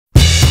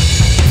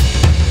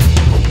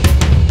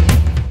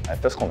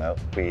At FiscalNote,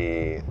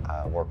 we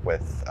work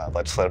with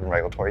legislative and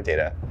regulatory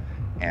data,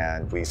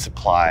 and we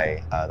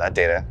supply that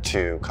data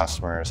to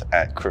customers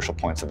at crucial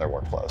points in their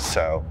workflows.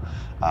 So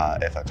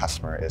if a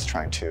customer is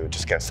trying to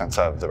just get a sense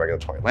of the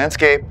regulatory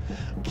landscape,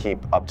 keep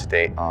up to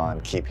date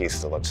on key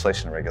pieces of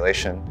legislation and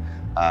regulation,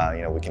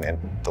 we can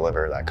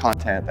deliver that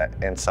content,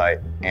 that insight,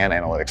 and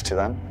analytics to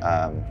them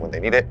when they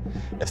need it.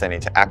 If they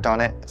need to act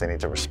on it, if they need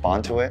to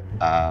respond to it,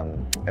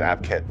 an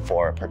advocate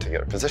for a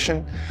particular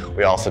position,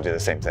 we also do the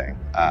same thing.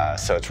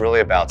 So it's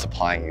really about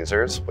supplying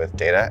users with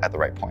data at the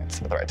right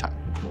points at the right time.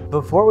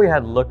 Before we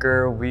had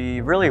Looker,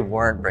 we really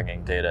weren't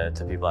bringing data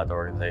to people at the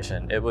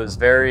organization. It was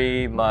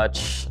very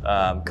much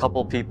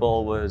couple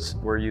people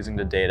were using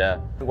the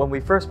data. When we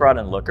first brought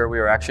in Looker, we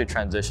were actually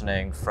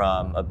transitioning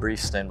from a brief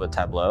stint with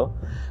Tableau.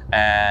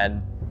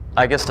 And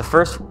I guess the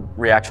first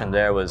reaction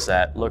there was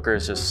that Looker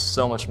is just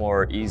so much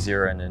more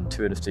easier and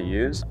intuitive to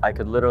use. I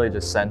could literally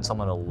just send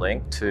someone a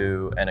link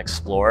to an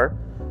Explorer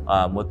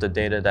with the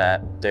data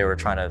that they were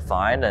trying to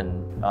find,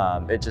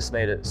 and it just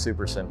made it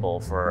super simple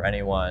for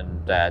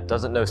anyone that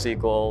doesn't know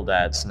SQL,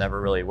 that's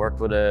never really worked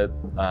with a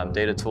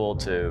data tool,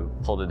 to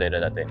pull the data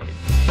that they need.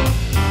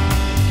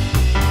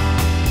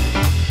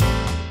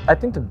 I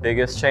think the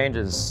biggest change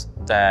is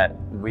that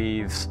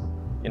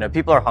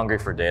people are hungry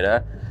for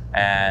data,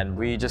 and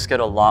we just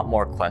get a lot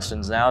more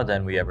questions now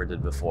than we ever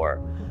did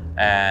before.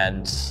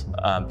 And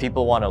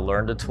people want to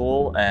learn the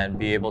tool and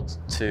be able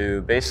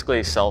to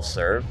basically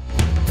self-serve.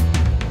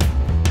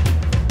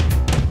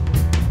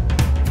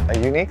 A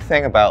unique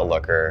thing about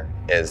Looker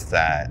is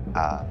that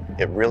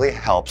it really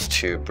helps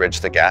to bridge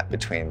the gap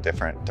between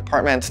different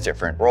departments,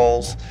 different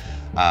roles,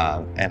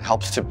 and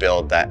helps to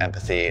build that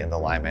empathy and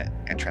alignment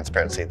and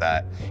transparency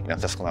that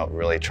FiscalNote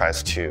really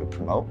tries to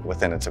promote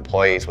within its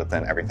employees,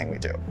 within everything we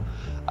do.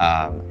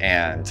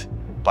 And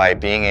by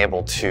being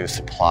able to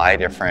supply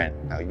different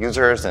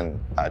users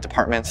and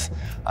departments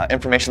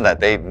information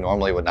that they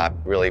normally would not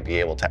really be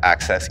able to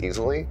access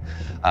easily,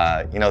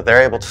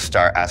 they're able to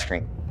start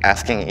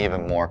asking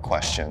even more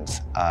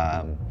questions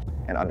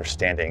and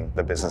understanding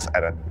the business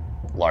at a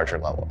larger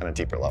level and a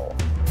deeper level.